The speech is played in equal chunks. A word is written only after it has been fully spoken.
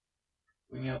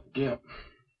Bring out the gap.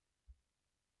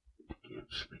 Get him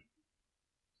to sleep.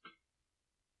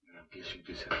 And I guess you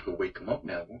just have to go wake him up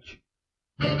now, won't you?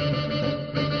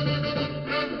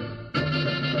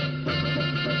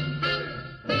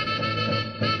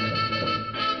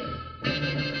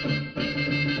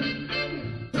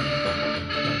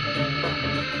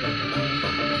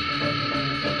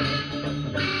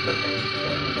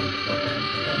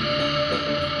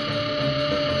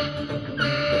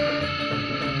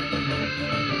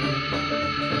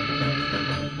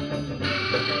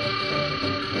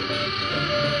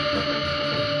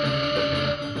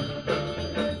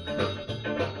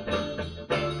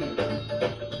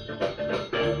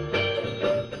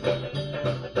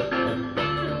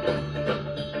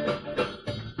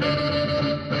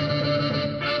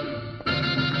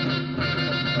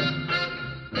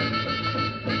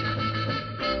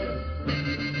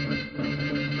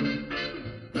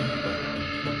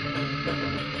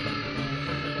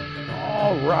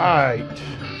 All right.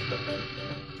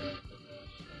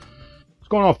 What's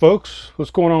going on, folks?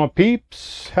 What's going on,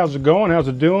 peeps? How's it going? How's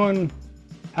it doing?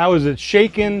 How is it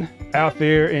shaking out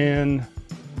there in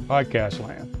podcast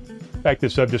land? Back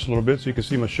this up just a little bit so you can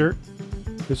see my shirt.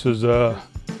 This is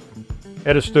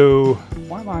Edisto.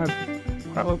 Why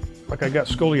I look like I got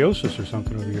scoliosis or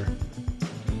something over here.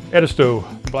 Edisto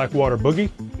Blackwater Boogie.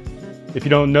 If you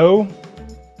don't know,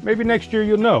 maybe next year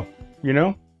you'll know,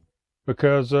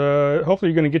 because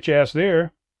hopefully you're going to get your ass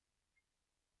there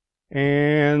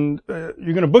and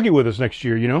you're going to boogie with us next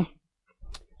year,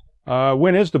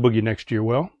 When is the boogie next year?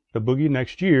 Well, the boogie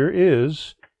next year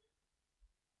is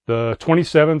the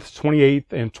 27th,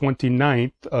 28th, and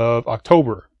 29th of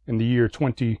October in the year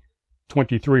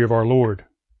 2023 of our Lord.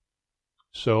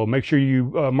 So make sure you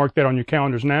mark that on your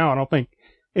calendars now. I don't think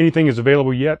anything is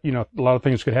available yet. A lot of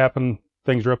things could happen.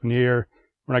 Things are up in the air.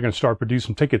 We're not going to start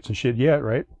producing tickets and shit yet,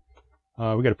 right?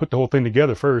 We got to put the whole thing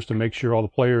together first and make sure all the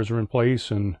players are in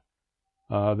place and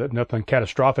that nothing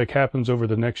catastrophic happens over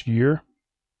the next year.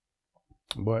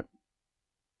 But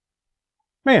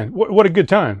man, what a good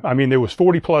time. I mean, there was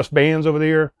 40 plus bands over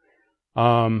there.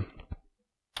 I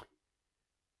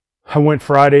went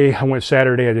Friday, I went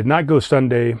Saturday. I did not go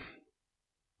Sunday.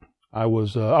 I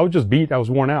was just beat. I was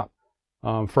worn out.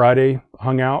 Friday,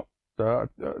 hung out. I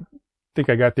think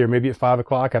I got there maybe at 5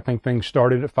 o'clock. I think things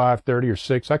started at 5:30 or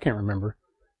 6. I can't remember.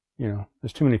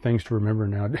 There's too many things to remember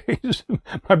nowadays.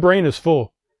 My brain is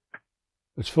full.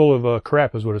 It's full of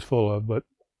crap is what it's full of. But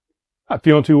not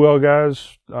feeling too well,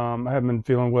 guys. I haven't been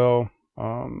feeling well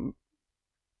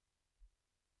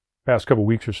past couple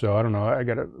weeks or so. I don't know. I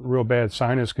got a real bad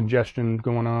sinus congestion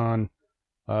going on,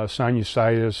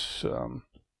 sinusitis,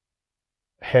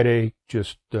 headache.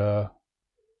 Just I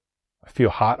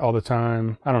feel hot all the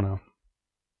time. I don't know.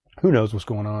 Who knows what's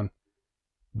going on?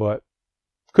 But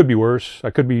could be worse. I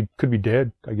could be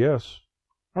dead, I guess.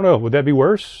 I don't know. Would that be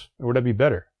worse or would that be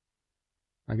better?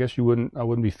 I guess I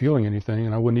wouldn't be feeling anything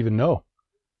and I wouldn't even know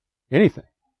anything.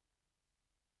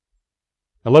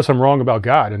 Unless I'm wrong about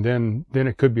God, and then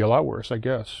it could be a lot worse, I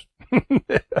guess.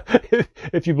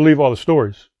 If you believe all the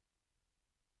stories.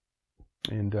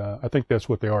 And I think that's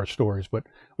what they are, stories. But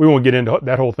we won't get into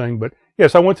that whole thing. But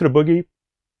yes, I went to the boogie.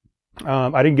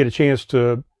 I didn't get a chance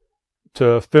to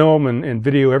film and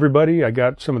video everybody. I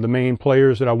got some of the main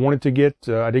players that I wanted to get.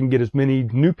 I didn't get as many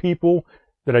new people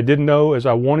that I didn't know as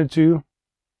I wanted to.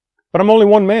 But I'm only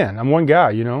one man. I'm one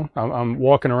guy, I'm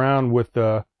walking around with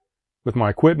my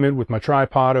equipment, with my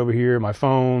tripod over here, my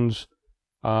phones.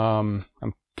 I'm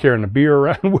carrying a beer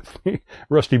around with me.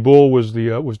 Rusty Bull was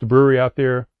the brewery out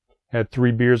there. Had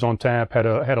 3 beers on tap. Had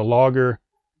a lager.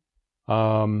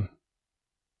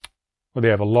 They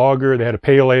have a lager, they had a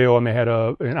pale ale, and they had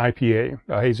an IPA,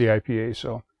 a hazy IPA.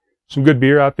 So some good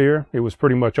beer out there. It was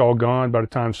pretty much all gone by the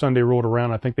time Sunday rolled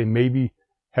around. I think they maybe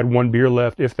had 1 beer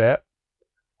left, if that.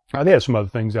 They had some other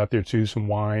things out there too, some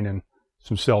wine and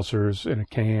some seltzers in a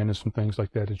can and some things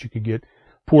like that you could get.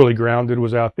 Poorly Grounded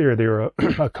was out there. They were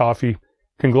a coffee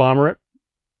conglomerate,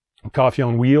 Coffee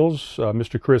on Wheels.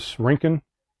 Mr. Chris Rinkin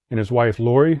and his wife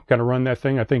Lori kind of run that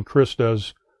thing. I think Chris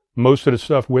does most of the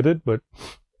stuff with it, but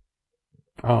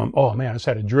oh man, I just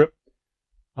had a drip.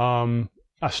 I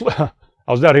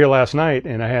was out here last night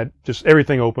and I had just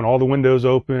everything open, all the windows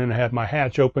open. I had my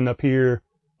hatch open up here,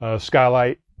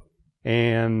 skylight,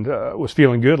 and was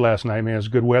feeling good last night, man. It was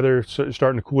good weather,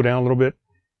 starting to cool down a little bit.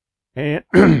 And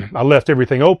I left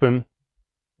everything open.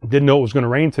 Didn't know it was going to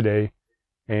rain today,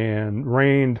 and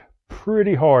rained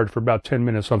pretty hard for about 10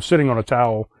 minutes. So I'm sitting on a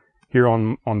towel here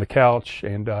on the couch,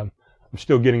 and I'm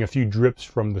still getting a few drips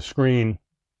from the screen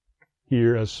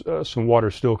here as some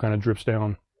water still kind of drips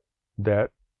down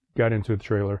that got into the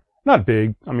trailer. Not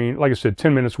big. I mean, like I said,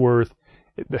 10 minutes worth.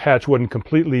 The hatch wasn't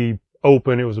completely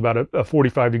open. It was about a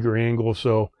 45-degree angle,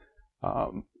 so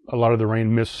a lot of the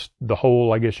rain missed the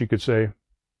hole, I guess you could say,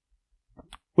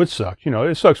 which sucks.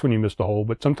 It sucks when you miss the hole,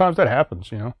 but sometimes that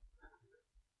happens.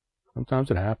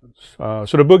 Sometimes it happens. So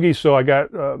the boogie. So I got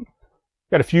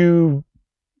a few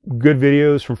good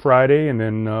videos from Friday, and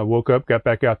then woke up, got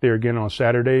back out there again on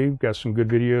Saturday. Got some good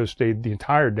videos. Stayed the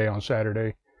entire day on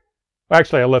Saturday.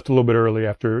 Actually, I left a little bit early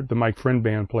after the Mike Friend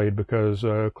band played because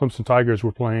Clemson Tigers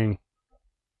were playing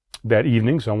that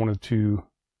evening, so I wanted to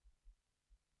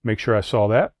make sure I saw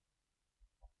that.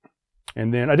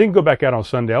 And then I didn't go back out on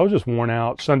Sunday. I was just worn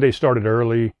out. Sunday started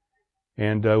early,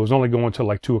 and was only going till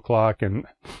like 2 o'clock, and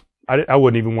I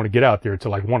wouldn't even want to get out there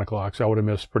till like 1 o'clock, so I would have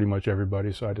missed pretty much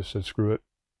everybody, so I just said screw it.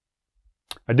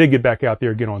 I did get back out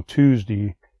there again on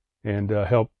Tuesday and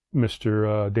help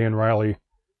Mr. Dan Riley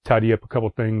tidy up a couple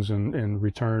things and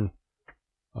return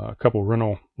a couple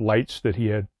rental lights that he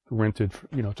had rented,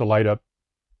 to light up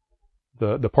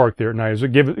the park there at night. Is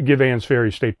Give Ann's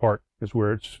Ferry State Park is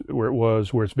where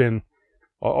it's been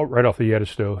right off the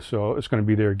Edisto. So it's going to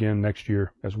be there again next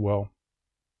year as well.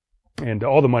 And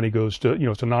all the money goes to,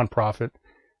 it's a nonprofit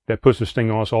that puts this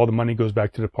thing on. So all the money goes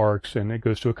back to the parks, and it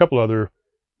goes to a couple other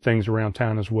things around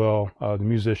town as well. The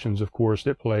musicians, of course,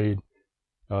 that played.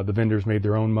 The vendors made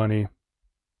their own money.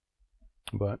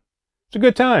 But it's a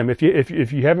good time. If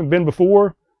you haven't been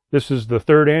before, this is the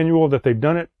third annual that they've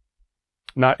done it.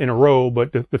 Not in a row,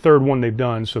 but the third one they've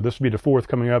done. So this will be the fourth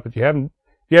coming up. If you haven't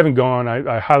gone,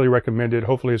 I highly recommend it.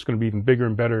 Hopefully it's going to be even bigger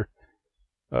and better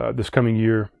this coming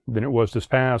year than it was this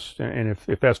past. And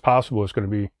if that's possible, it's going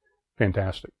to be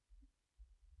fantastic.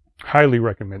 Highly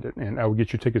recommend it. And I would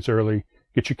get your tickets early,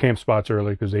 get your camp spots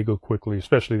early because they go quickly,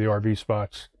 especially the RV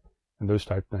spots and those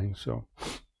type things. So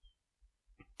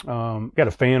got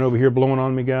a fan over here blowing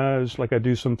on me, guys, like I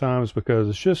do sometimes because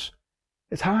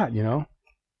it's hot,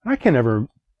 I can never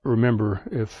remember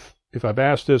if I've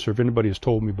asked this or if anybody has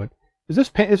told me, but is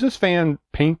this fan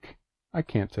pink? I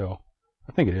can't tell.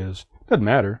 I think it is. Doesn't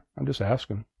matter. I'm just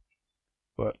asking.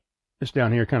 But it's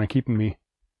down here kind of keeping me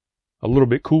a little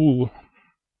bit cool.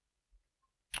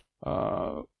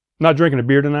 Not drinking a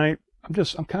beer tonight.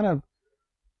 I'm kind of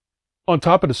on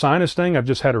top of the sinus thing. I've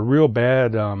just had a real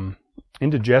bad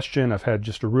indigestion. I've had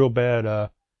just a real bad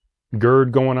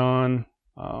GERD going on.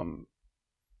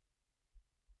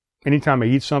 Anytime I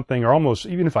eat something, or almost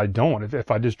even if I don't, if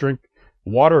I just drink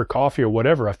water or coffee or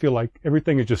whatever, I feel like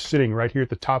everything is just sitting right here at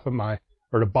the top of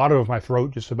the bottom of my throat,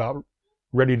 just about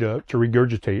ready to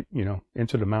regurgitate,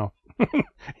 into the mouth.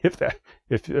 if that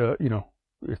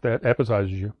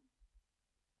appetizes you.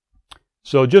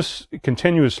 So just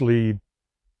continuously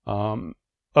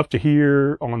up to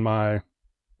here on my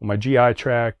GI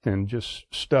tract, and just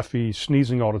stuffy,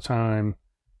 sneezing all the time,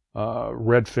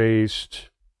 red-faced,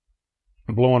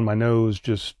 blowing my nose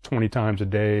just 20 times a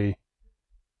day.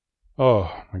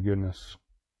 Oh, my goodness.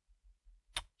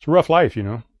 It's a rough life,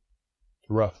 It's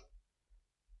rough.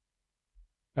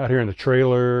 Out here in the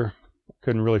trailer,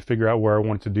 couldn't really figure out where I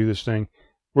wanted to do this thing.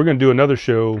 We're going to do another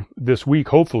show this week,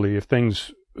 hopefully, if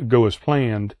things go as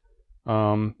planned.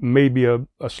 Maybe a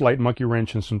slight monkey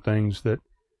wrench and some things that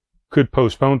could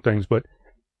postpone things, but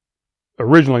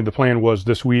originally the plan was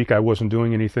this week I wasn't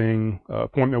doing anything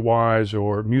appointment-wise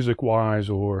or music-wise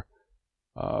or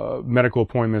medical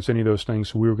appointments, any of those things.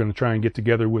 So we were going to try and get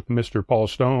together with Mr. Paul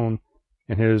Stone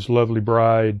and his lovely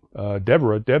bride,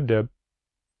 Deborah, Deb.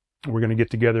 We're going to get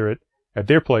together at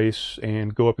their place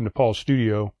and go up into Paul's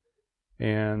studio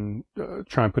and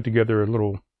try and put together a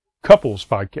little couples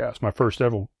podcast, my first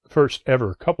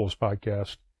ever couples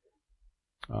podcast.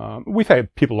 We've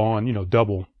had people on,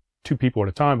 double 2 people at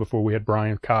a time before. We had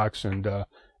Brian Cox and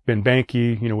Ben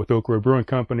Banky, with Oak Road Brewing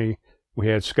Company. We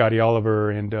had Scotty Oliver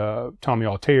and Tommy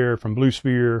Altair from Blue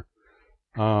Sphere.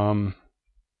 I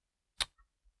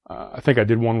think I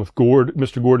did one with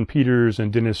Mr. Gordon Peters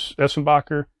and Dennis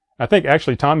Essenbacher. I think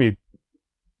actually Tommy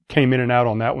came in and out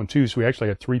on that one too, so we actually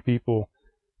had 3 people.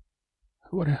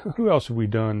 Who else have we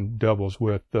done doubles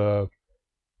with? Paul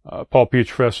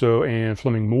Pietrofesso and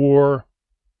Fleming Moore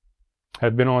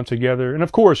had been on together. And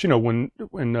of course, when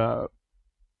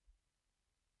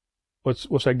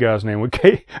what's that guy's name? When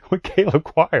Caleb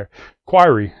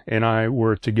Quirey and I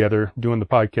were together doing the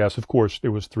podcast, of course,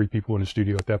 there was 3 people in the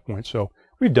studio at that point. So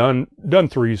we've done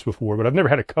 3s before, but I've never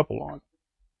had a couple on.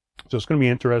 So it's going to be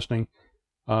interesting.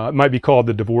 It might be called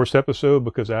the divorce episode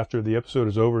because after the episode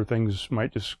is over, things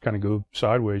might just kind of go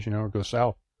sideways, or go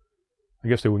south. I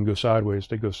guess they wouldn't go sideways,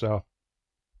 they go south.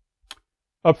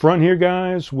 Up front here,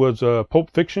 guys, was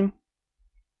Pulp Fiction.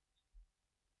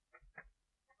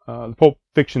 The Pulp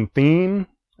Fiction theme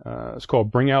It's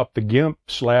called Bring Out the Gimp /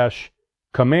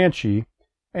 Camanche.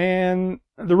 And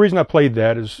the reason I played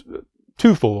that is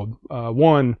twofold.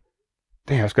 One,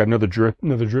 damn, it's got another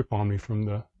drip on me from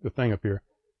the thing up here.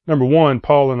 Number one,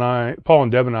 Paul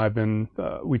and Deb and I have been,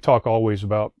 we talk always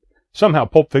about, somehow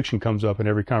Pulp Fiction comes up in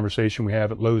every conversation we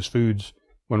have at Lowe's Foods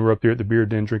when we're up there at the beer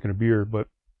den drinking a beer. But,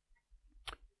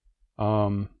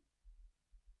 so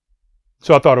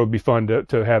I thought it would be fun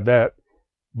to have that.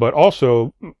 But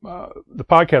also, the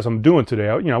podcast I'm doing today,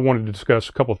 I wanted to discuss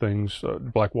a couple of things,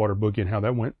 Blackwater Boogie and how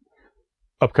that went,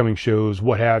 upcoming shows,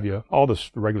 what have you, all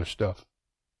this regular stuff.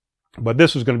 But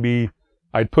this is going to be,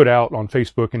 I'd put out on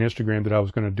Facebook and Instagram that I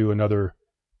was going to do another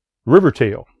river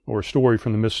tale or a story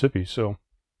from the Mississippi. So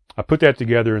I put that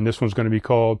together, and this one's going to be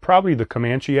called probably the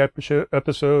Camanche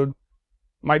episode.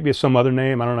 Might be some other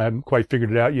name. I don't know. I haven't quite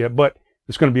figured it out yet, but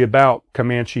it's going to be about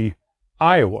Camanche,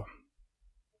 Iowa.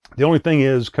 The only thing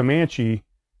is Camanche,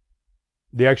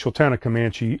 the actual town of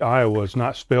Camanche, Iowa, is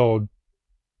not spelled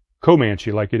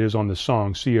Comanche like it is on this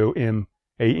song, Comanche.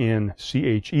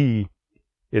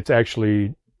 It's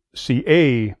actually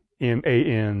Camanche,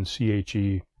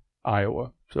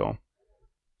 Iowa. So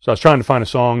I was trying to find a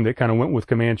song that kind of went with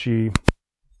Camanche.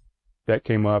 That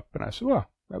came up, and I said, well,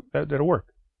 that'll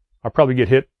work. I'll probably get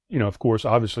hit, of course,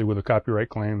 obviously with a copyright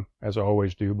claim, as I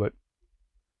always do, but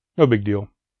no big deal.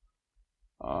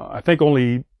 I think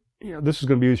only, this is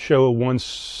going to be a show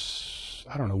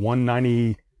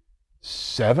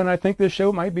 197, I think this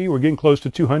show might be. We're getting close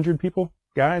to 200 people,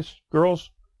 guys,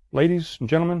 girls, ladies and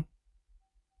gentlemen,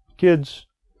 kids.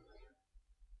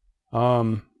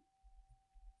 The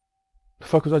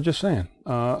fuck was I just saying?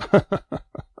 What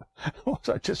was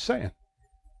I just saying?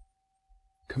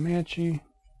 Camanche.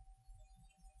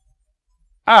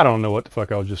 I don't know what the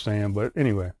fuck I was just saying, but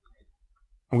anyway.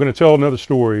 I'm going to tell another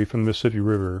story from the Mississippi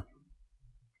River,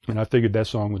 and I figured that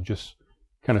song would just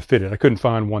kind of fit it. I couldn't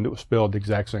find one that was spelled the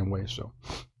exact same way, so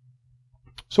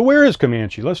where is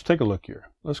Camanche? Let's take a look here.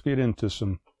 Let's get into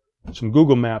some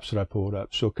Google Maps that I pulled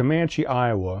up. So Camanche,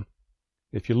 Iowa,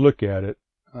 if you look at it,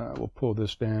 we'll pull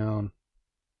this down.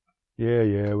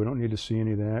 Yeah, we don't need to see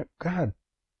any of that. God,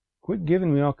 quit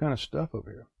giving me all kind of stuff over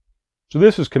here. So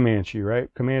this is Camanche, right?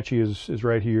 Camanche is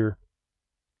right here.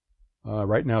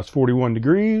 Right now it's 41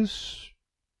 degrees.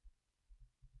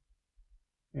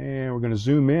 And we're going to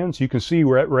zoom in so you can see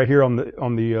we're right here on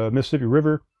the Mississippi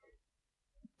River.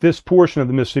 This portion of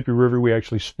the Mississippi River, we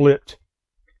actually split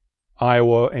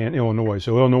Iowa and Illinois.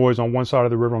 So Illinois is on one side of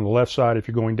the river on the left side if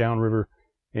you're going downriver,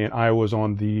 and Iowa's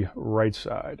on the right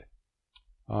side.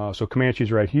 So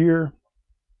Comanche's right here.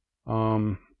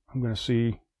 I'm going to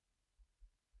see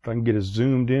if I can get it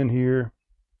zoomed in here.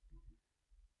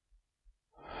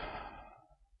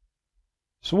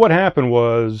 So what happened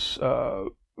was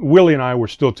Willie and I were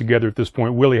still together at this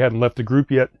point. Willie hadn't left the group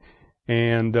yet,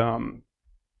 and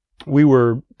we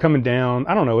were coming down.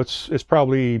 I don't know. It's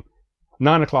probably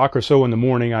 9 o'clock or so in the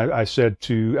morning. I said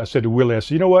to Willie, I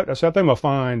said, you know what? I said, I think I'll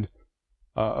find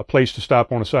a place to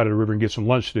stop on the side of the river and get some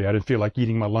lunch today. I didn't feel like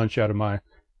eating my lunch out of my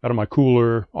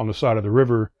cooler on the side of the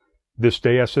river this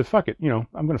day. I said, fuck it. I'm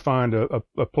going to find a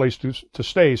place to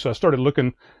stay. So I started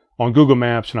looking on Google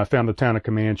Maps, and I found the town of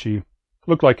Camanche.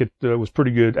 Looked like it was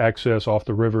pretty good access off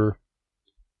the river.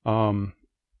 So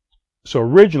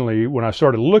originally, when I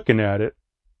started looking at it,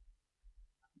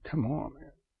 come on,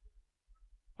 man.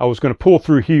 I was going to pull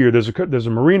through here. There's a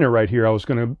marina right here. I was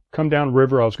going to come down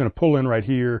river. I was going to pull in right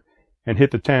here and hit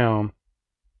the town.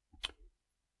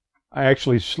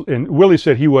 And Willie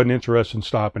said he wasn't interested in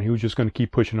stopping. He was just going to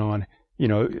keep pushing on.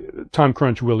 Time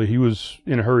crunch Willie. He was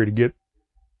in a hurry to get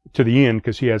to the end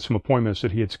because he had some appointments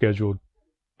that he had scheduled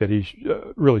that he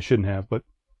really shouldn't have, but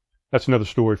that's another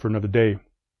story for another day.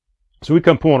 So we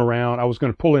come pulling around. I was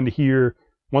going to pull into here.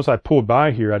 Once I pulled by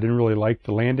here, I didn't really like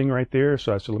the landing right there,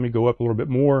 so I said, let me go up a little bit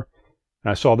more. And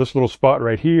I saw this little spot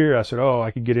right here. I said, oh, I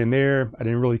could get in there. I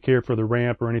didn't really care for the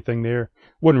ramp or anything there. It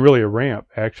wasn't really a ramp,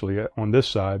 actually, on this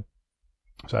side.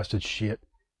 So I said, shit,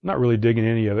 I'm not really digging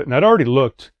any of it. And I'd already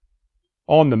looked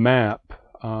on the map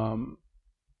to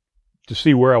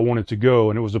see where I wanted to go,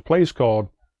 and it was a place called,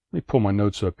 let me pull my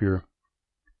notes up here.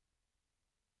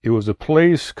 It was a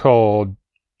place called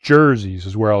Jersey's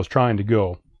is where I was trying to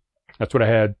go. That's what I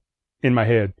had in my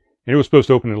head. And it was supposed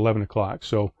to open at 11 o'clock.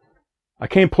 So I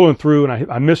came pulling through, and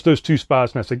I missed those two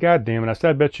spots. And I said, God damn it. I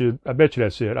said, I bet you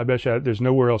that's it. I bet you there's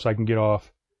nowhere else I can get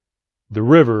off the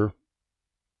river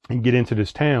and get into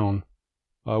this town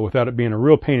without it being a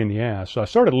real pain in the ass. So I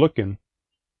started looking.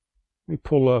 Let me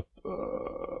pull up.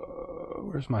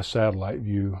 Where's my satellite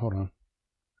view? Hold on.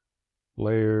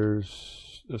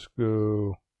 Layers. Let's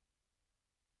go.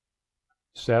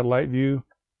 Satellite view.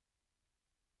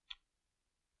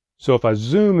 So if I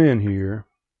zoom in here,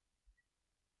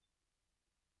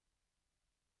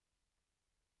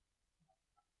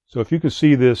 so if you can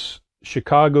see this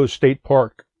Chicago State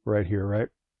Park right here,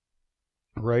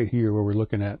 right here where we're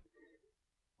looking at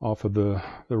off of the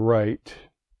right.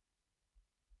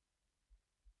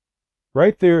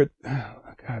 Right there,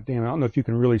 God damn, I don't know if you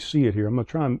can really see it here. I'm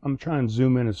trying and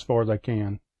zoom in as far as I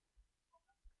can.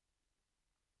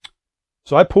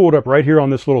 So I pulled up right here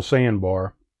on this little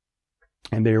sandbar,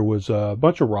 and there was a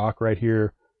bunch of rock right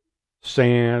here,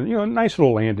 sand, nice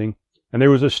little landing, and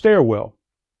there was a stairwell.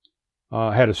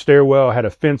 Had a stairwell, had a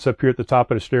fence up here at the top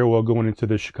of the stairwell going into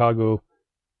the Chicago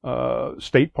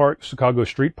State Park, Chicago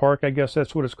Street Park, I guess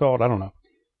that's what it's called. I don't know,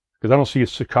 because I don't see a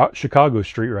Chicago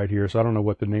Street right here, so I don't know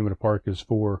what the name of the park is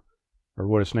for or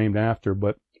what it's named after,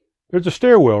 but there's a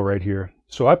stairwell right here.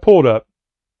 So I pulled up.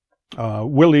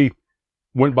 Willie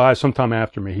went by sometime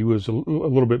after me. He was a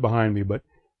little bit behind me, but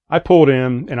I pulled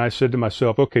in and I said to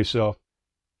myself, okay, self,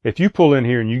 if you pull in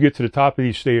here and you get to the top of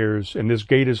these stairs and this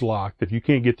gate is locked, if you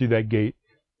can't get through that gate,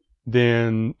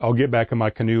 then I'll get back in my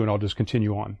canoe and I'll just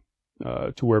continue on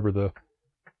to wherever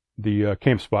the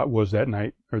camp spot was that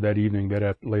night or that evening,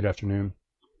 that late afternoon.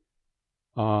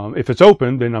 If it's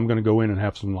open, then I'm going to go in and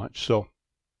have some lunch. So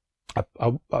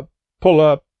I pull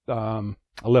up. I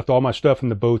left all my stuff in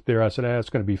the boat there. I said, it's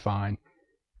going to be fine.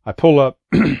 I pull up.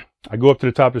 I go up to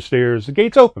the top of the stairs. The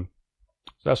gate's open.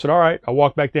 So I said, all right. I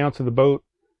walk back down to the boat.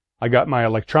 I got my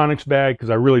electronics bag because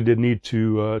I really did need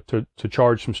to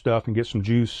charge some stuff and get some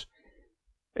juice.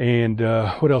 And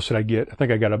what else did I get? I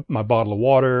think I got my bottle of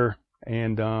water,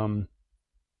 and I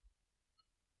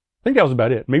think that was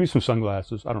about it. Maybe some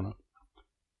sunglasses. I don't know.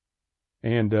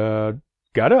 And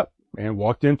got up and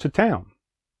walked into town.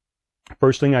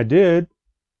 First thing I did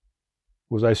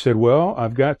was I said, well,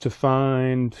 I've got to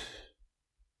find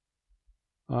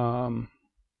let's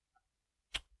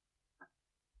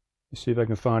see if I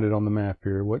can find it on the map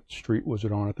here. What street was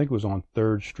it on? I think it was on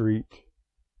 3rd Street.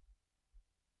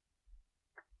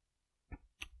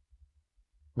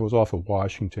 It was off of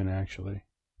Washington, actually.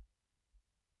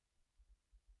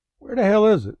 Where the hell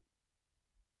is it?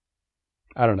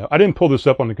 I don't know. I didn't pull this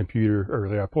up on the computer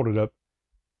earlier. I pulled it up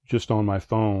just on my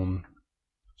phone.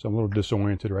 So I'm a little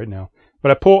disoriented right now.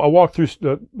 But I walked through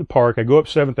the park. I go up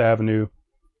 7th Avenue.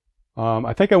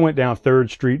 I think I went down 3rd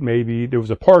Street maybe. There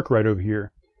was a park right over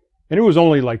here. And it was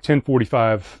only like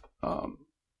 10:45.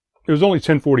 It was only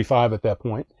 10:45 at that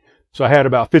point. So I had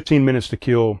about 15 minutes to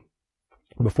kill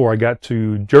before I got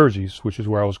to Jersey's, which is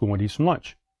where I was going to eat some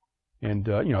lunch. And,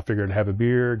 I figured I'd have a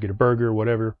beer, get a burger,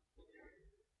 whatever.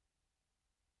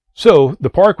 So the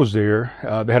park was there.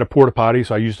 They had a porta potty,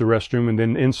 so I used the restroom. And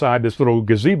then inside this little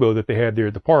gazebo that they had there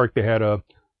at the park, they had a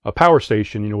power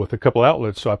station, with a couple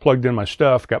outlets. So I plugged in my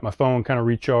stuff, got my phone kind of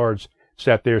recharged,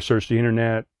 sat there, searched the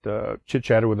internet,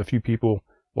 chit-chatted with a few people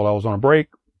while I was on a break.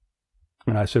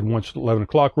 And I said, once 11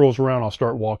 o'clock rolls around, I'll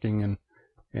start walking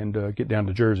and get down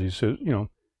to Jersey. So,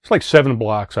 it's like 7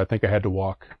 blocks I think I had to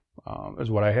walk, is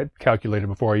what I had calculated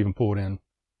before I even pulled in.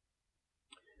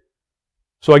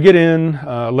 So I get in,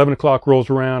 11 o'clock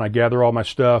rolls around, I gather all my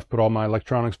stuff, put all my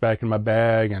electronics back in my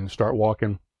bag, and start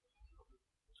walking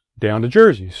down to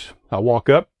Jersey's. I walk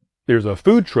up, there's a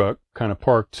food truck kind of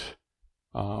parked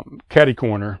catty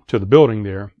corner to the building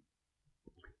there.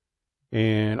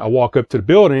 And I walk up to the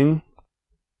building,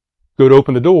 go to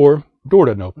open the door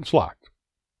doesn't open, it's locked.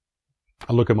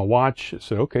 I look at my watch, I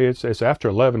said, okay, it's after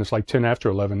 11, it's like 10 after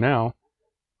 11 now.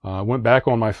 I went back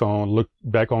on my phone, looked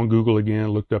back on Google again,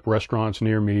 looked up restaurants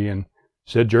near me, and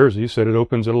said Jersey, said it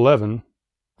opens at 11,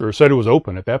 or said it was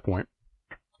open at that point,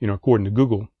 according to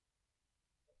Google.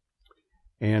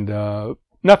 And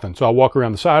nothing. So I walk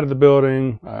around the side of the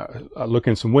building, I look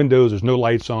in some windows, there's no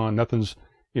lights on, nothing's,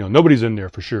 nobody's in there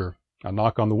for sure. I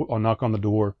knock on the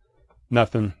door,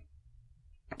 nothing.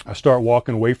 I start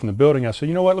walking away from the building. I said,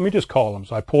 you know what, let me just call them.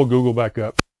 So I pull Google back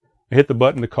up, I hit the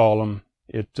button to call them.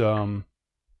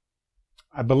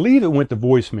 I believe it went to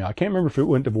voicemail. I can't remember if it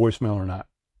went to voicemail or not.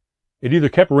 It either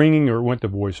kept ringing or it went to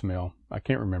voicemail. I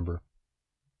can't remember.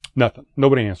 Nothing.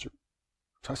 Nobody answered.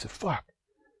 So I said, fuck.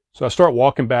 So I start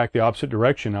walking back the opposite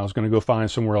direction. I was going to go find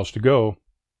somewhere else to go.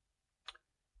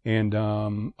 And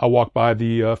I walked by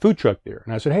the food truck there.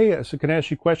 And I said, hey, can I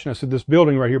ask you a question? I said, this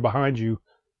building right here behind you,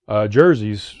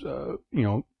 Jersey's,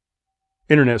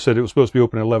 internet said it was supposed to be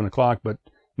open at 11 o'clock, but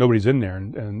nobody's in there.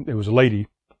 And it was a lady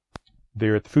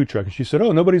there at the food truck, and she said,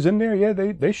 oh, nobody's in there? Yeah,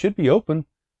 they should be open.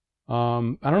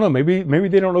 I don't know, maybe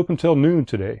they don't open till noon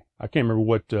today. I can't remember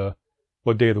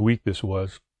what day of the week this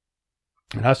was.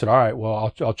 And I said, all right,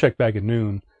 well, I'll check back at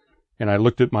noon. And I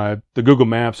looked at the Google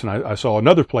Maps, and I saw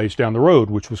another place down the road,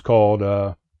 which was called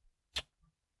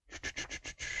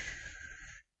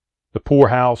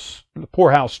poorhouse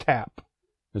tap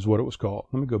is what it was called.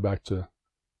 Let me go back to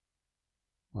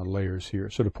my layers here.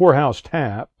 So the poorhouse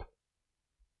tap,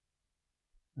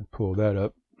 and pull that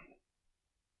up.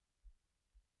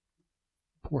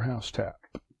 Poorhouse tap.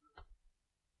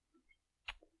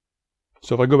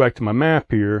 So if I go back to my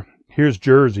map here, here's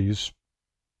Jersey's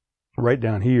right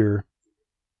down here,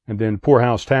 and then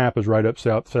Poorhouse Tap is right up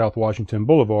South Washington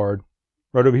Boulevard,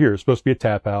 right over here. It's supposed to be a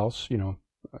tap house,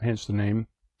 hence the name.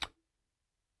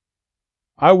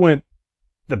 I went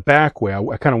the back way.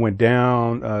 I kind of went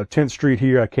down 10th Street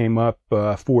here. I came up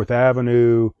 4th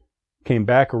Avenue, came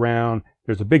back around.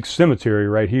 There's a big cemetery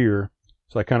right here.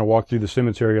 So I kind of walked through the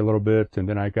cemetery a little bit, and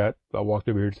then I walked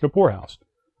over here to the poorhouse.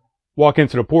 Walk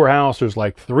into the poorhouse, there's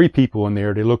like 3 people in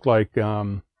there. They look like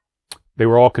they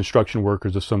were all construction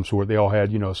workers of some sort. They all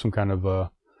had, some kind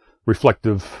of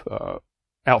reflective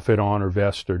outfit on, or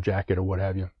vest or jacket or what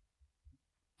have you.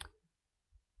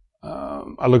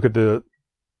 I look at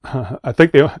I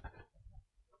think they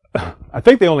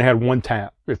only had 1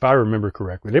 tap, if I remember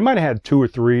correctly. They might have had 2 or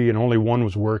 3, and only 1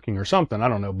 was working or something. I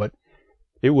don't know, but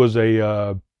it was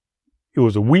a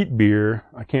wheat beer.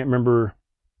 I can't remember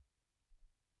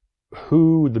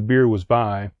who the beer was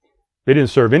by. They didn't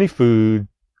serve any food.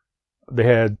 They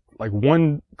had like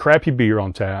 1 crappy beer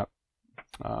on tap.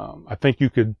 I think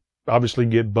you could obviously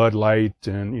get Bud Light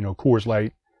and, Coors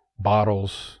Light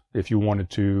bottles if you wanted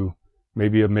to,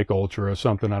 maybe a Mick Ultra or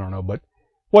something. I don't know, but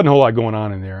wasn't a whole lot going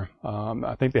on in there.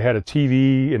 I think they had a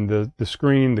TV, and the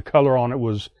screen, the color on it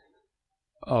was,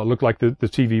 looked like the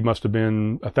TV must have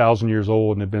been 1,000 years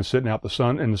old and had been sitting out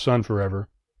in the sun forever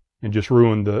and just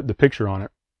ruined the picture on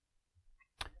it.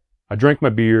 I drank my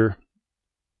beer.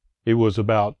 It was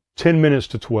about 10 minutes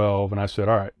to 12, and I said,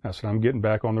 all right. I said, I'm getting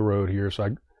back on the road here. So I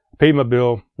paid my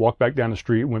bill, walked back down the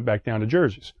street, went back down to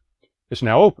Jersey's. It's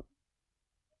now open.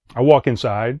 I walk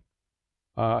inside.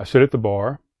 I sit at the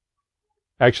bar.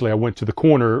 Actually, I went to the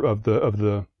corner of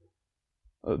the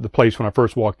place when I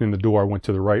first walked in the door. I went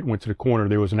to the right, went to the corner.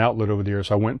 There was an outlet over there,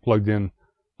 so I went and plugged in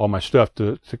all my stuff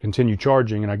to continue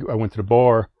charging, and I went to the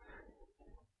bar.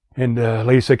 And the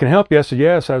lady said, "Can I help you?" I said,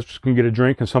 "Yes." I was just going to get a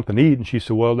drink and something to eat. And she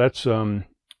said, "Well, that's 2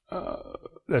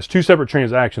 separate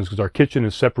transactions, because our kitchen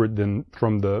is separate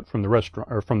from the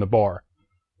restaurant, or from the bar."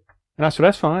 And I said,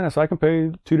 "That's fine." I said, "I can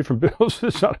pay 2 different bills.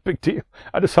 It's not a big deal.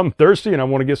 I'm thirsty and I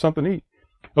want to get something to eat."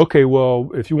 "Okay,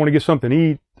 well, if you want to get something to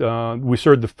eat, we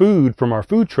serve the food from our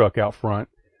food truck out front.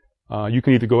 You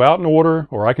can either go out and order,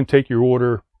 or I can take your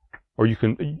order, or you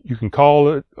can call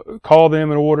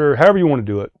them and order, however you want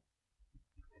to do it."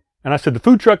 And I said, "The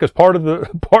food truck is part of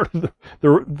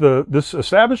this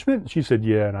establishment?" And she said,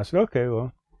 "Yeah." And I said, "Okay,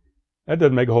 well, that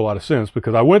doesn't make a whole lot of sense,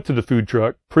 because I went to the food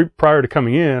truck prior to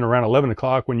coming in around 11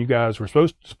 o'clock when you guys were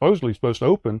supposedly supposed to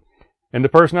open, and the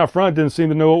person out front didn't seem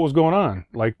to know what was going on,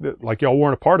 like y'all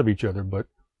weren't a part of each other, but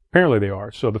apparently they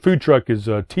are." So the food truck is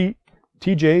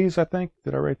TJ's, I think.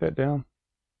 Did I write that down?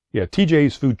 Yeah,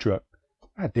 TJ's food truck.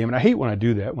 God damn it! I hate when I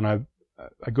do that. When I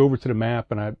go over to the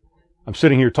map, and I'm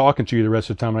sitting here talking to you the rest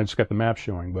of the time, and I just got the map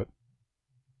showing, but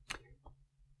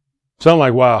so I'm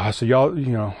like, wow. I said, y'all,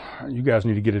 you guys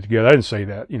need to get it together. I didn't say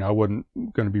that. I wasn't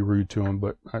going to be rude to them,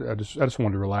 but I just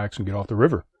wanted to relax and get off the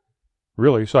river,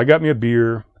 really. So I got me a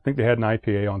beer. I think they had an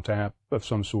IPA on tap of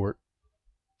some sort.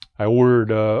 I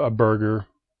ordered a burger,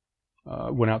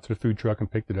 went out to the food truck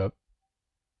and picked it up.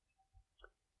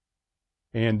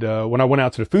 And when I went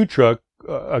out to the food truck,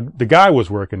 the guy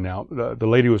was working now. The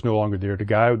lady was no longer there. The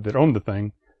guy that owned the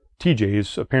thing,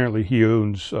 TJ's, apparently he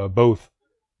owns both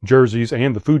Jersey's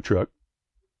and the food truck,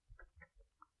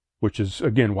 which is,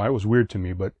 again, why it was weird to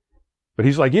me. But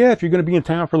he's like, "Yeah, if you're going to be in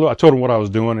town for a little," I told him what I was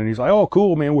doing, and he's like, "Oh,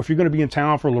 cool, man. Well, if you're going to be in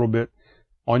town for a little bit,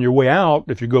 on your way out,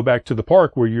 if you go back to the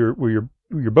park where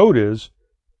your boat is,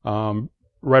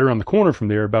 right around the corner from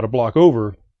there, about a block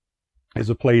over,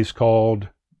 is a place called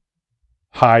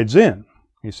Hyde's Inn."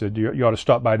 He said, you ought to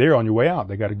stop by there on your way out.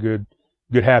 They got a good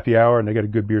happy hour, and they got a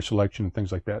good beer selection and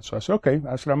things like that. So I said, okay.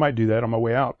 I said, I might do that on my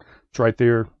way out. It's right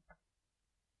there,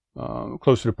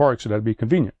 close to the park, so that'd be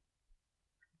convenient.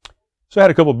 So I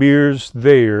had a couple beers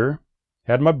there,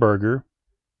 had my burger,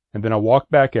 and then I walked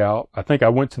back out. I think I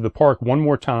went to the park one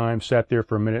more time, sat there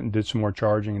for a minute and did some more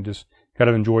charging and just kind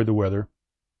of enjoyed the weather.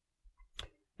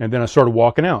 And then I started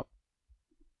walking out,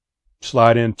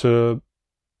 slide into,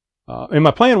 and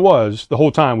my plan was, the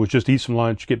whole time, was just eat some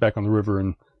lunch, get back on the river,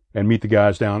 and meet the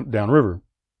guys downriver.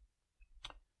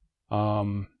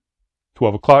 12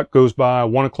 o'clock goes by,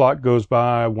 1 o'clock goes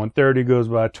by, 1:30 goes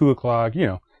by, 2 o'clock,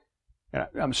 And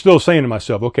I'm still saying to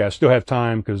myself, okay, I still have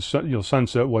time, because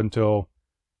sunset wasn't until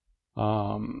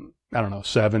I don't know,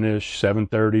 7-ish,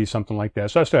 7:30, something like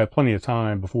that. So I still had plenty of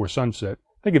time before sunset.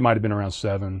 I think it might have been around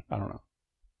 7. I don't know.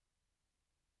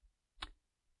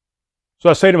 So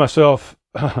I say to myself,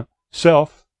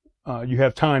 you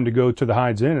have time to go to the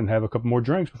Hides Inn and have a couple more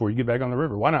drinks before you get back on the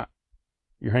river. Why not?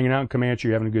 You're hanging out in Camanche,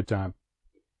 you're having a good time.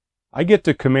 I get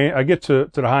to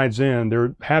the Hides Inn.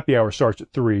 Their happy hour starts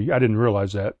at 3. I didn't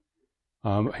realize that.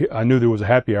 I knew there was a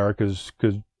happy hour because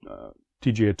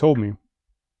TJ had told me.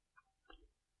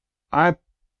 I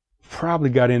probably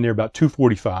got in there about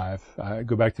 2:45. I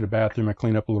go back to the bathroom, I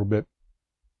clean up a little bit,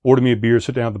 order me a beer,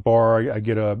 sit down at the bar. I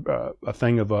get a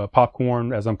thing of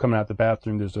popcorn. As I'm coming out the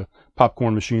bathroom, there's a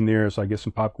popcorn machine there, so I get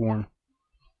some popcorn.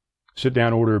 Sit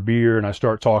down, order a beer, and I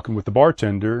start talking with the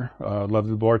bartender,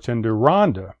 lovely bartender,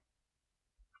 Rhonda.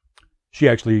 She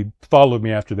actually followed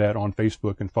me after that on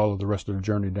Facebook and followed the rest of the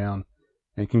journey down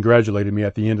and congratulated me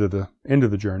at the end of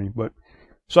the journey. But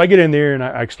so I get in there and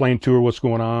I explain to her what's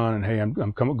going on, and hey, I'm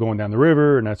going down the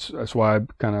river, and that's why I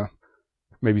kind of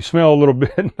maybe smell a little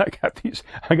bit. I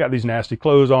got these nasty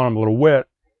clothes on. I'm a little wet.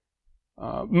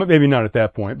 Maybe not at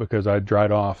that point because I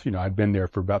dried off. I'd been there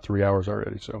for about 3 hours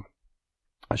already. So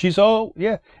she said, "Oh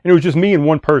yeah," and it was just me and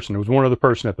one person. There was one other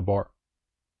person at the bar.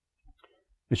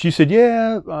 And she said,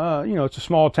 "Yeah, it's a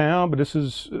small town, but this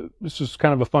is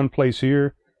kind of a fun place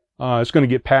here. It's going to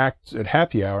get packed at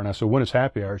happy hour." And I said, "When is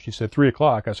happy hour?" She said, 3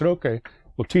 o'clock. I said, "Okay."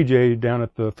 Well, TJ down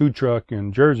at the food truck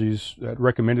in Jersey's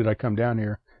recommended I come down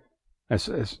here.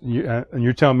 And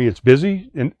you're telling me it's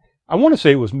busy? And I want to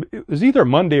say it was either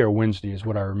Monday or Wednesday is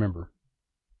what I remember.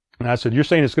 And I said, "You're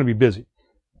saying it's going to be busy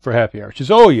for happy hour?" She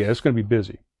said, "Oh yeah, it's going to be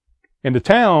busy." And the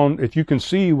town, if you can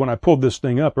see when I pulled this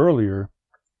thing up earlier,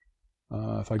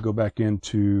 if I go back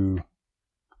into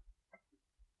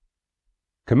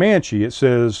Camanche, it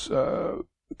says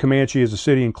Camanche is a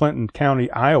city in Clinton County,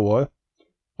 Iowa,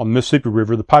 on the Mississippi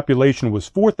River. The population was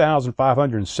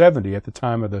 4,570 at the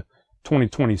time of the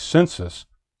 2020 census.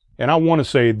 And I want to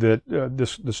say that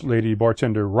this lady,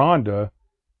 bartender Rhonda,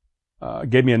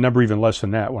 gave me a number even less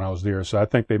than that when I was there. So I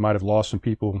think they might have lost some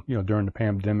people, during the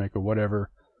pandemic or whatever.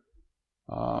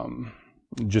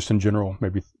 Just in general,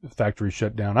 maybe factories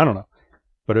shut down. I don't know.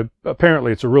 But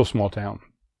apparently it's a real small town.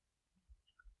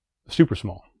 Super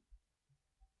small.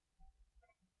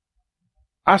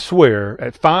 I swear,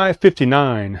 at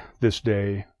 5:59 this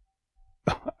day,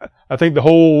 I think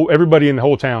everybody in the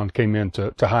whole town came in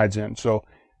to Hides Inn. So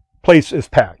place is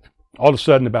packed. All of a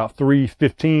sudden, about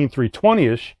 3:15,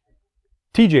 3:20ish,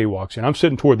 TJ walks in. I'm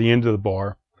sitting toward the end of the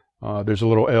bar. There's a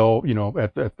little L,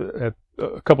 at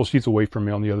a couple seats away from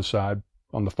me on the other side,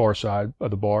 on the far side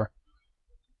of the bar.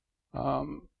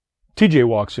 TJ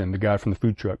walks in, the guy from the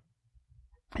food truck.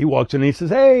 He walks in and he says,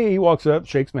 "Hey," he walks up,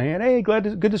 shakes my hand. "Hey, good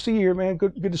to see you here, man.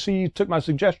 Good to see you took my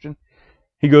suggestion."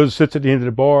 He goes, sits at the end of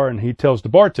the bar, and he tells the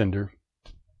bartender,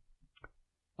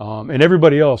 and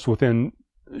everybody else within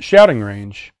shouting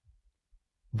range,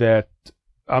 that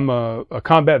I'm a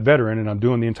combat veteran and I'm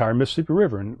doing the entire Mississippi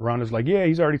River. And Rhonda's like, "Yeah,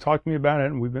 he's already talked to me about it,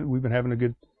 and we've been having a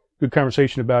good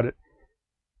conversation about it."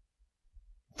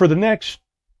 For the next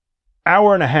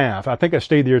hour and a half, I think I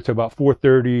stayed there till about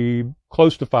 4:30,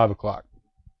 close to 5 o'clock.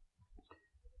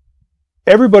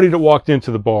 Everybody that walked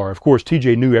into the bar, of course,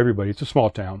 TJ knew everybody. It's a small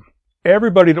town.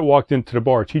 Everybody that walked into the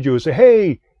bar, TJ would say,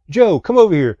 "Hey, Joe, come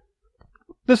over here.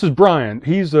 This is Brian.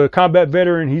 He's a combat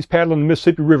veteran. He's paddling the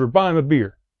Mississippi River. Buy him a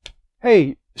beer."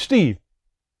 "Hey, Steve,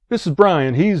 this is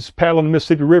Brian. He's paddling the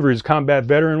Mississippi River. He's a combat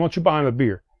veteran. Why don't you buy him a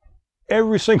beer?"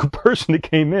 Every single person that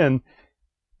came in,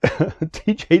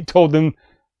 TJ told them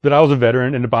that I was a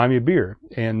veteran and to buy me a beer.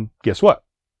 And guess what?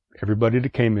 Everybody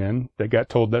that came in that got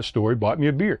told that story bought me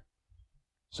a beer.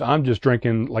 So I'm just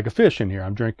drinking like a fish in here.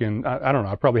 I'm drinking, I don't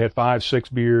know, I probably had 5, 6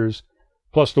 beers,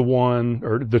 plus the 1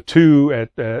 or the 2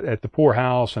 at the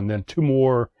poorhouse, and then 2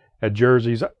 more at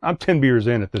Jersey's. I'm 10 beers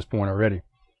in at this point already.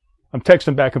 I'm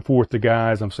texting back and forth to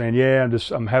guys. I'm saying, "Yeah,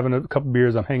 I'm having a couple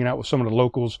beers. I'm hanging out with some of the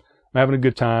locals. I'm having a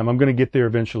good time. I'm going to get there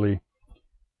eventually."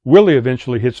 Willie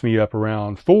eventually hits me up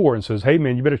around 4 and says, "Hey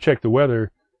man, you better check the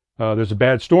weather. There's a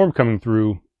bad storm coming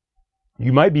through.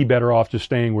 You might be better off just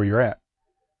staying where you're at."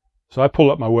 So I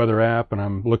pull up my weather app and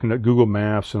I'm looking at Google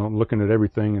Maps and I'm looking at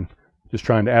everything and just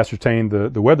trying to ascertain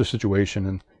the weather situation.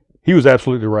 And he was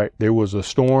absolutely right. There was a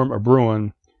storm, a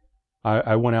brewing.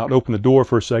 I went out and opened the door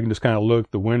for a second, just kind of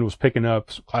looked. The wind was picking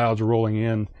up, clouds were rolling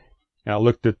in. And I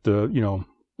looked at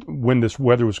when this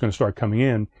weather was going to start coming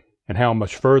in and how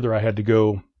much further I had to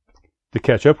go to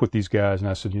catch up with these guys. And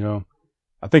I said,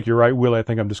 "I think you're right, Willie. I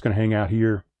think I'm just going to hang out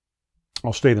here.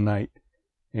 I'll stay the night,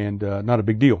 and not a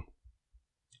big deal.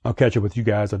 I'll catch up with you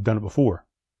guys. I've done it before."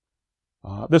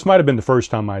 This might have been the first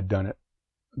time I'd done it,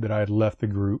 that I had left the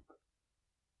group.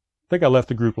 think I left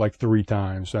the group like 3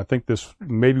 times. I think this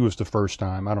maybe was the first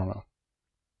time. I don't know.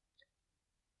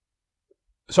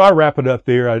 So I wrap it up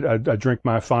there. I drink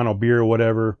my final beer or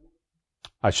whatever.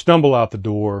 I stumble out the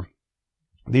door.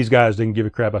 These guys didn't give a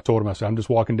crap. I told them, I said, I'm just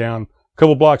walking down a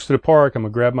couple blocks to the park. I'm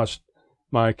going to grab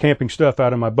my camping stuff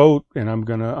out of my boat, and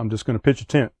I'm just going to pitch a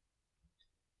tent.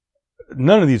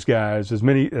 None of these guys,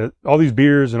 all these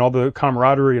beers and all the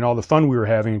camaraderie and all the fun we were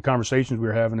having and conversations we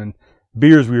were having and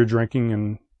beers we were drinking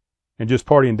and just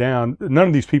partying down, none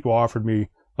of these people offered me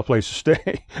a place to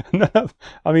stay.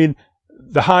 I mean,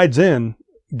 the Hyde's Inn,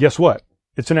 guess what?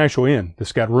 It's an actual inn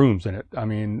that's got rooms in it. I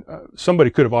mean,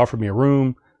 somebody could have offered me a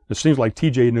room. It seems like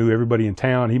TJ knew everybody in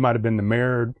town. He might have been the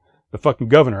mayor, the fucking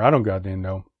governor. I don't goddamn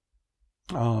know.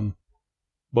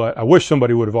 But I wish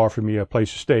somebody would have offered me a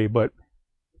place to stay, but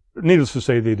needless to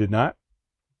say, they did not.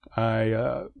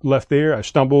 I left there. I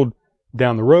stumbled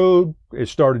down the road. It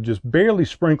started just barely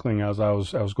sprinkling as I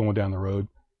was going down the road.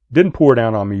 Didn't pour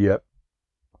down on me yet.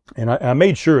 And I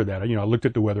made sure that, I looked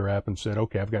at the weather app and said,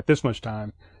 okay, I've got this much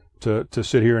time to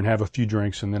sit here and have a few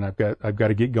drinks, and then I've got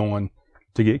to get going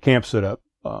to get camp set up,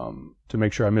 to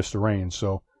make sure I miss the rain.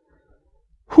 So,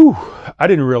 I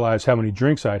didn't realize how many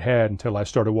drinks I'd had until I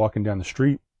started walking down the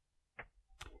street.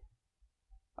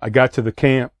 I got to the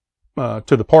camp, to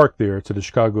the park there, to the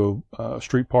Chicago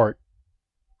Street Park.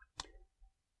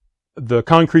 The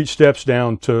concrete steps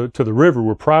down to the river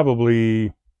were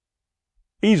probably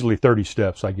easily 30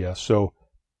 steps, I guess. So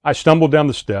I stumbled down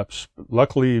the steps.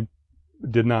 Luckily,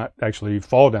 did not actually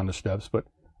fall down the steps, but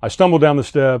I stumbled down the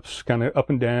steps, kind of up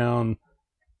and down.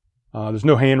 There's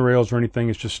no handrails or anything.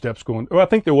 It's just steps going. Oh, I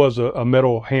think there was a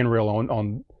metal handrail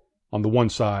on the one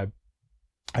side.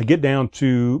 I get down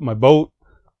to my boat.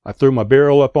 I threw my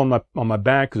barrel up on my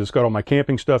back because it's got all my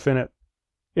camping stuff in it.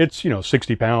 It's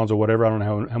 60 pounds or whatever. I don't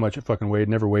know how much it fucking weighed.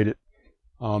 Never weighed it.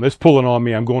 It's pulling on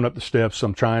me. I'm going up the steps.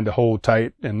 I'm trying to hold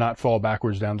tight and not fall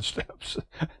backwards down the steps.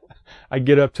 I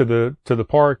get up to the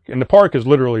park, and the park is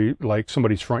literally like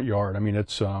somebody's front yard. I mean,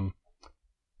 it's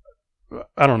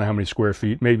I don't know how many square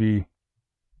feet, maybe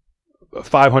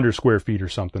 500 square feet or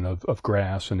something of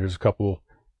grass, and there's a couple,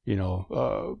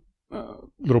 little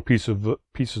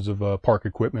pieces of park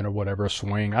equipment or whatever, a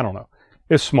swing. I don't know.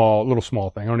 It's small, little small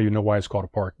thing. I don't even know why it's called a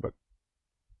park, but.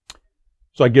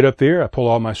 So I get up there,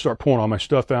 start pulling all my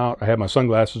stuff out. I had my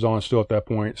sunglasses on still at that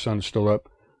point. Sun is still up.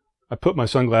 I put my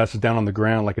sunglasses down on the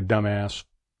ground like a dumbass.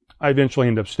 I eventually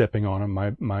end up stepping on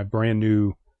them. My brand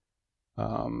new,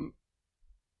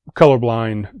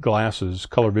 colorblind glasses,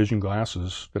 color vision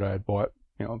glasses that I had bought,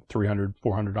 $300,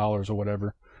 $400 or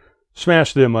whatever.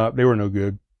 Smashed them up. They were no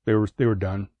good. They were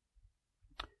done.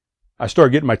 I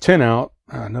started getting my tent out.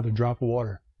 Another drop of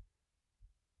water.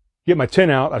 Get my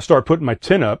tent out. I start putting my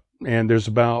tent up. And there's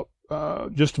about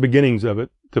just the beginnings of it.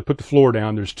 To put the floor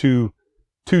down, there's two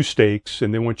stakes,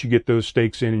 and then once you get those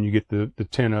stakes in and you get the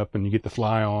tent up and you get the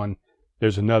fly on,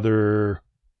 there's another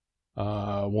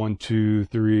 1, 2,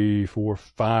 3, 4,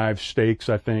 5 stakes,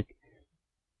 I think.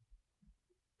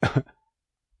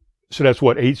 So that's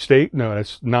what, 8 stakes? No,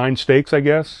 that's 9 stakes, I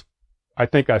guess. I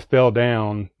think I fell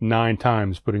down 9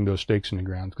 times putting those stakes in the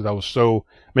ground because I was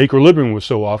my equilibrium was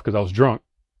so off because I was drunk.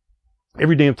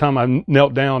 Every damn time I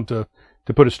knelt down to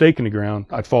put a stake in the ground,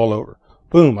 I'd fall over.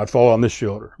 Boom, I'd fall on this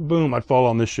shoulder. Boom, I'd fall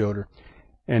on this shoulder.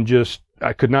 And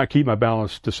I could not keep my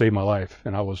balance to save my life.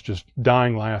 And I was just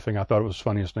dying laughing. I thought it was the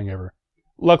funniest thing ever.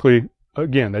 Luckily,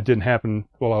 again, that didn't happen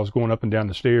while I was going up and down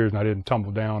the stairs, and I didn't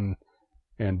tumble down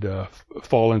and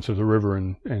fall into the river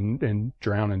and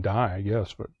drown and die, I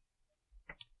guess. But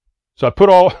so I put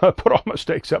all my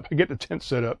stakes up. I get the tent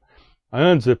set up. I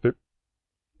unzip it.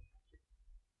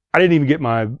 I didn't even get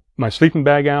my sleeping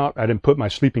bag out. I didn't put my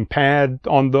sleeping pad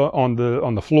on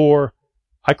the floor.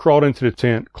 I crawled into the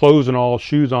tent, clothes and all,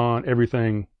 shoes on,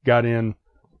 everything, got in,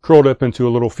 curled up into a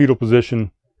little fetal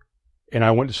position, and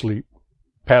I went to sleep.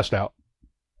 Passed out.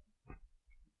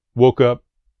 Woke up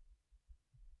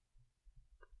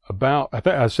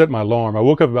I set my alarm. I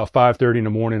woke up about 5:30 in the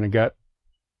morning and got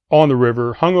on the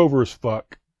river, hungover as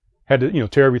fuck. Had to,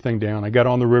 tear everything down. I got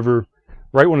on the river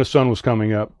right when the sun was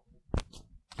coming up.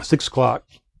 6 o'clock.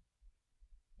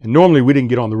 And normally we didn't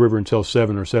get on the river until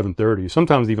 7 or 7:30,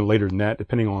 sometimes even later than that,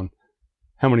 depending on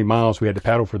how many miles we had to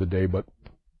paddle for the day. But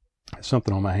there's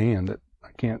something on my hand that I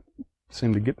can't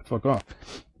seem to get the fuck off.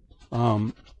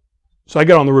 So I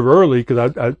got on the river early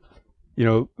because I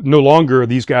no longer are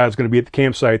these guys going to be at the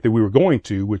campsite that we were going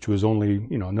to, which was only,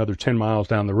 another 10 miles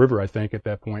down the river, I think, at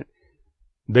that point.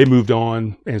 They moved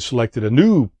on and selected a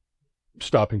new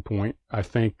stopping point, I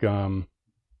think,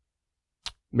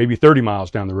 maybe 30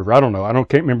 miles down the river. I don't know.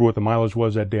 Can't remember what the mileage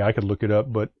was that day. I could look it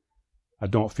up, but I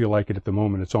don't feel like it at the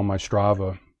moment. It's on my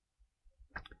Strava.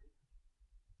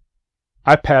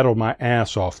 I paddled my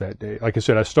ass off that day. Like I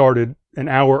said, I started an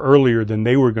hour earlier than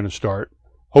they were going to start,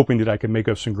 hoping that I could make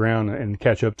up some ground and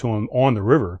catch up to them on the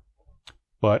river.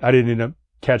 But I didn't end up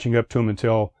catching up to them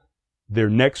until their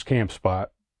next camp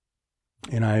spot.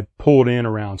 And I pulled in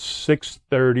around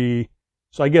 6:30.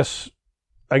 So I guess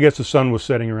the sun was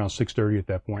setting around 6:30 at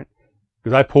that point,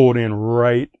 because I pulled in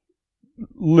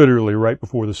literally right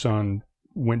before the sun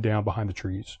went down behind the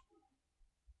trees.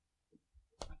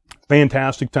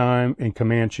 Fantastic time in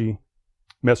Camanche.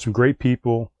 Met some great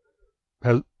people.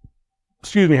 Had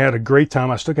a great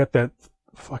time. I still got that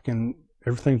fucking,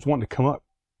 everything's wanting to come up.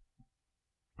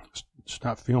 It's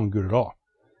not feeling good at all.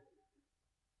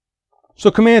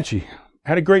 So Camanche,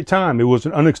 had a great time. It was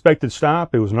an unexpected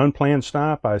stop. It was an unplanned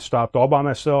stop. I stopped all by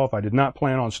myself. I did not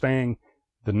plan on staying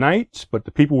the night, but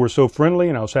the people were so friendly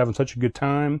and I was having such a good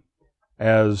time,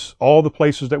 as all the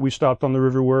places that we stopped on the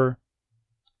river were.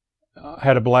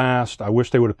 Had a blast. I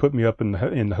wish they would have put me up in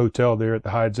the hotel there at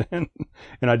the Hides Inn,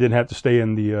 and I didn't have to stay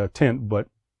in the tent,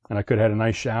 and I could have had a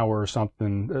nice shower or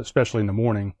something, especially in the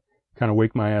morning, kind of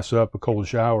wake my ass up, a cold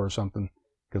shower or something,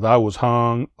 because I was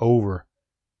hung over.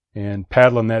 And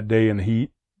paddling that day in the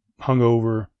heat, hung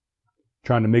over,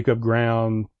 trying to make up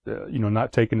ground,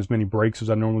 not taking as many breaks as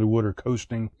I normally would, or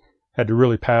coasting. Had to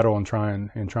really paddle and try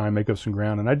and make up some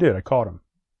ground, and I did. I caught him.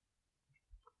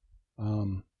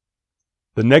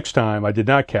 The next time I did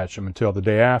not catch him until the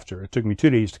day after. It took me 2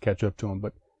 days to catch up to him,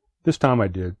 but this time I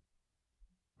did.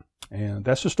 And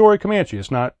that's the story of Camanche.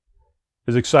 It's not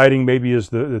as exciting maybe as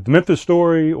the Memphis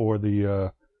story or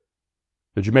the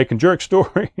Jamaican jerk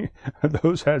story.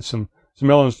 Those had some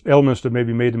elements that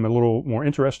maybe made them a little more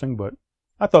interesting, but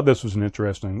I thought this was an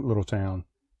interesting little town.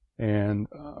 And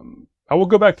I will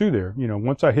go back through there.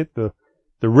 Once I hit the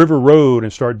river road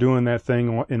and start doing that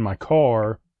thing in my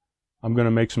car, I'm going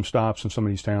to make some stops in some of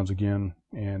these towns again,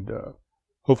 and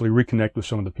hopefully reconnect with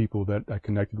some of the people that I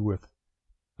connected with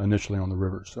initially on the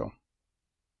river. So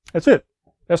that's it.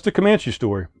 That's the Camanche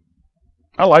story.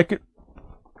 I like it.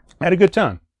 Had a good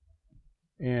time.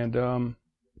 And,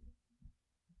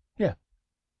 yeah.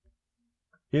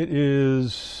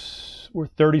 We're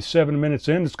 37 minutes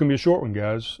in. It's going to be a short one,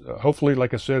 guys. Hopefully,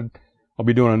 like I said, I'll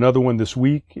be doing another one this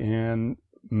week, and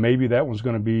maybe that one's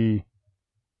going to be,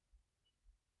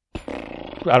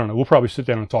 I don't know. We'll probably sit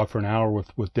down and talk for an hour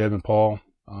with Deb and Paul.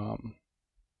 As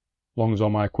long as all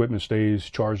my equipment stays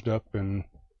charged up and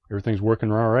everything's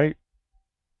working all right,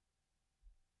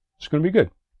 it's going to be good.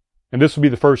 And this will be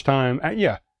the first time.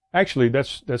 Yeah, actually,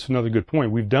 that's another good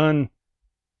point. We've done,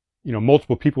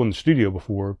 multiple people in the studio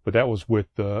before, but that was with,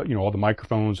 all the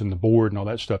microphones and the board and all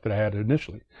that stuff that I had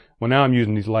initially. Well, now I'm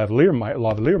using these lavalier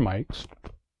mics.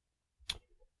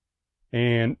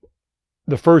 And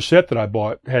the first set that I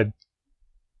bought had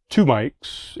 2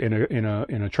 mics in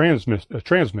a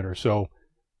transmitter, so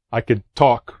I could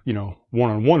talk,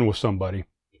 one-on-one with somebody.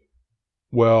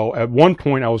 Well, at one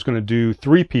point I was going to do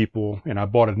 3 people, and I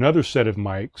bought another set of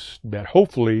mics that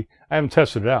hopefully, I haven't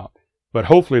tested it out, but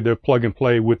hopefully they're plug and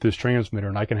play with this transmitter,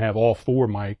 and I can have all 4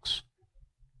 mics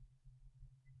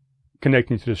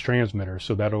connecting to this transmitter,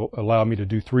 so that'll allow me to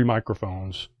do 3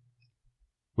 microphones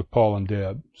with Paul and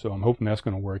Deb. So I'm hoping that's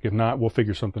going to work. If not, we'll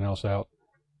figure something else out.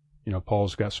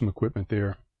 Paul's got some equipment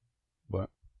there, but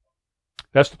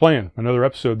that's the plan. Another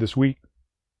episode this week.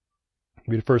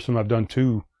 It'll be the first time I've done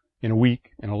 2 in a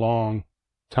week in a long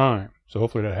time. So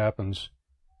hopefully that happens.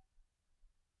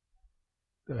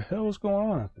 What the hell is going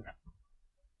on out there?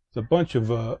 There's a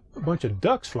bunch of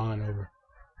ducks flying over.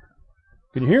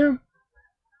 Can you hear them?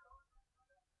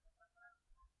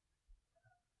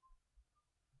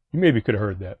 You maybe could have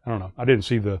heard that. I don't know. I didn't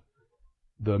see the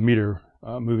meter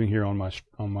moving here on my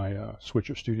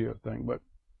Switcher Studio thing, but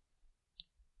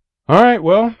all right.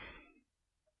 Well,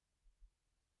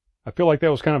 I feel like that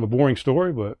was kind of a boring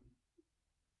story, but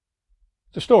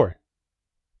it's a story.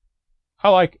 I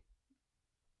like it.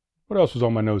 What else was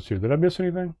on my notes here? Did I miss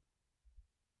anything?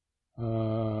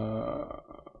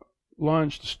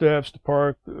 Lunch, the steps, the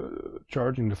park,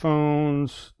 charging the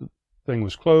phones. The thing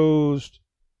was closed.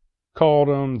 Called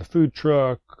them. The food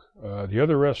truck, the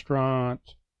other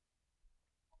restaurant,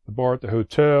 the bar at the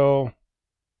hotel,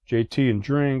 JT and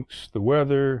drinks, the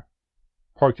weather,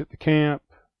 parked at the camp,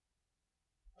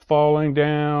 falling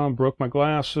down, broke my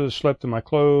glasses, slept in my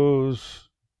clothes,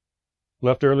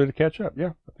 left early to catch up.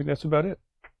 Yeah, I think that's about it.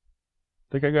 I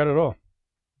think I got it all.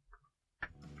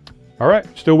 All right,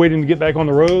 still waiting to get back on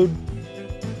the road.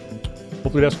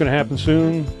 Hopefully that's going to happen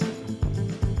soon.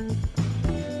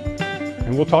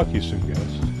 And we'll talk to you soon,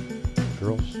 guys.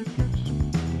 Girls.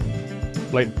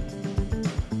 Later.